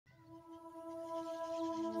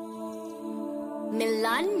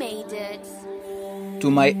Milan made it.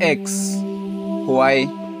 To my XYZ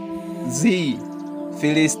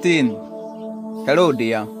Philistine. Hello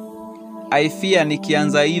dear. I fear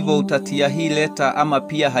nikianza hivyo utatia hii leta ama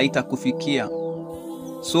pia haitakufikia.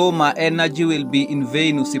 So my energy will be in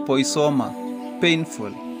vain usipoisoma.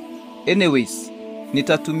 Painful. Anyways,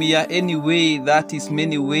 nitatumia anyway, that is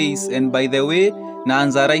many ways, and by the way,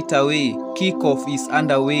 naanza right away. Kick-off is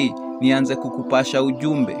underway. Nianze kukupasha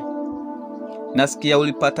ujumbe. Nasikia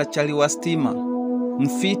ulipata chali wa stima.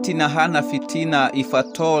 Mfiti na hana fitina, if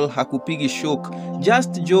at all hakupigi shock.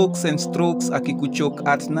 Just jokes and strokes akikuchoke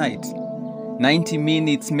at night. 90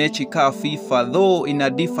 minutes mechi ka FIFA, though in a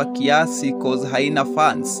differ kiasi cause haina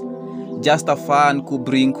fans. Just a fan could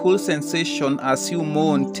bring cool sensation as you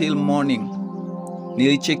moan till morning.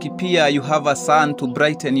 Nilicheki pia you have a son to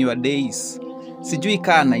brighten your days. Sijui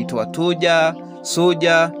kana itwa Toja,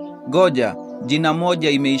 Soja, Goja, jina moja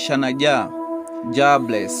imeisha na ja.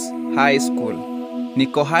 Jobless, high school.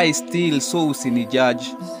 Niko high still so usini judge.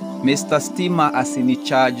 Mr. Stima asini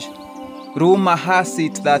charge. Rumor has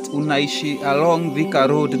it that unaishi along Thika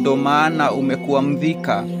Road ndo maana umekuwa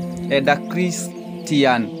mdhika. Eda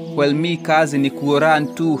Christian, well me kazi ni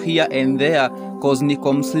kuran too here and there cause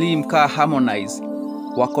niko Muslim ka Harmonize.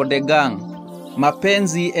 Wako the gang.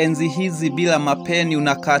 Mapenzi enzi hizi bila mapeni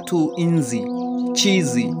unakaa tu inzi.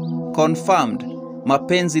 Cheesy. Confirmed.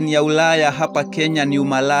 Mapenzi ni ya Ulaya, hapa Kenya ni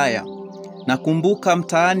umalaya. Nakumbuka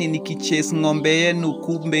mtaani nikichase ng'ombe yenu,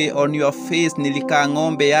 kumbe on your face nilikaa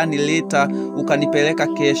ng'ombe, yani later ukanipeleka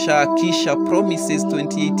kesha, kisha promises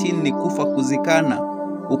 2018 ni kufa kuzikana,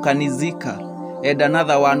 ukanizika. And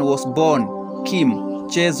another one was born, Kim,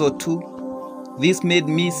 chezo tu. This made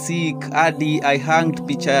me sick, hadi I hanged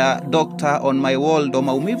picha ya doctor on my wall, ndo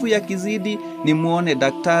maumivu ya kizidi ni muone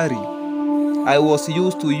daktari. I was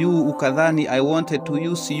used to you, ukadhani I wanted to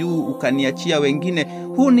use you, ukaniachia wengine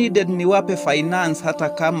who needed niwape finance hata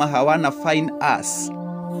kama hawana fine ass.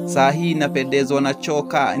 Saa hii napendezwa na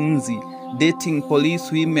choka nzi, dating police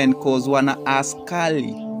women cause wana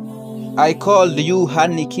askali. I called you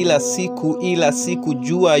honey kila siku, ila siku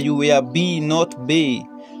jua you were B not bay.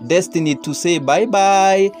 Destiny to say bye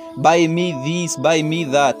bye, buy me this, buy me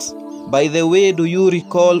that. By the way, do you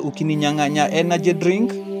recall ukininyang'anya energy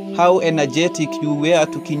drink? How energetic you were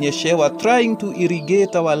tukinyeshewa, trying to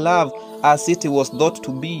irrigate our love as it was thought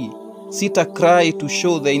to be. Sita cry to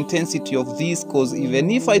show the intensity of this, cause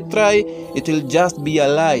even if I try, it will just be a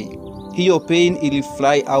lie. Hiyo pain ili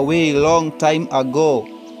fly away long time ago.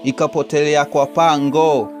 Ikapotelea kwa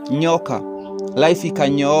pango, nyoka. Life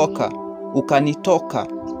ikanyooka, ukanitoka,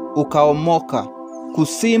 ukaomoka.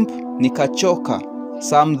 Kusimp nikachoka.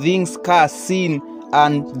 Some things ka sin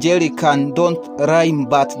Angelican don't rhyme,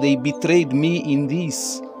 but they betrayed me in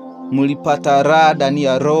this. Mulipata rada ni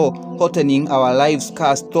ya raw, hottening our lives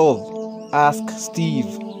ka stove. Ask Steve.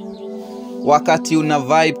 Wakati una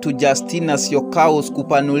vibe to Justina's your cows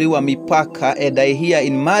kupanuliwa mipaka, and I hear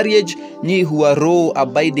in marriage, nyi huwa raw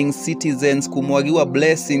abiding citizens kumwagiwa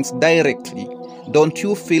blessings directly. Don't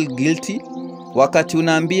you feel guilty? Wakati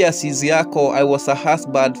unaambia sizi yako, I was a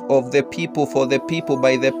husband of the people, for the people,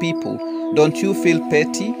 by the people. Don't you feel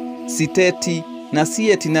petty? Siteti, na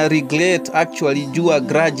sieti na regret, actually jua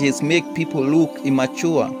grudges make people look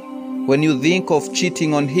immature. When you think of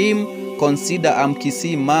cheating on him, consider I'm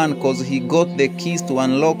kissy man, cause he got the keys to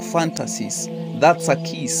unlock fantasies. That's a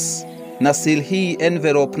kiss. Na seal hii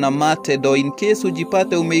envelope na mate do in case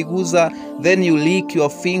ujipate umeiguza, then you lick your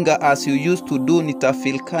finger as you used to do,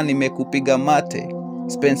 nitafilka nimekupiga mate.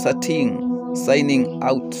 Spencer Ting, signing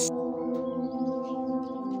out.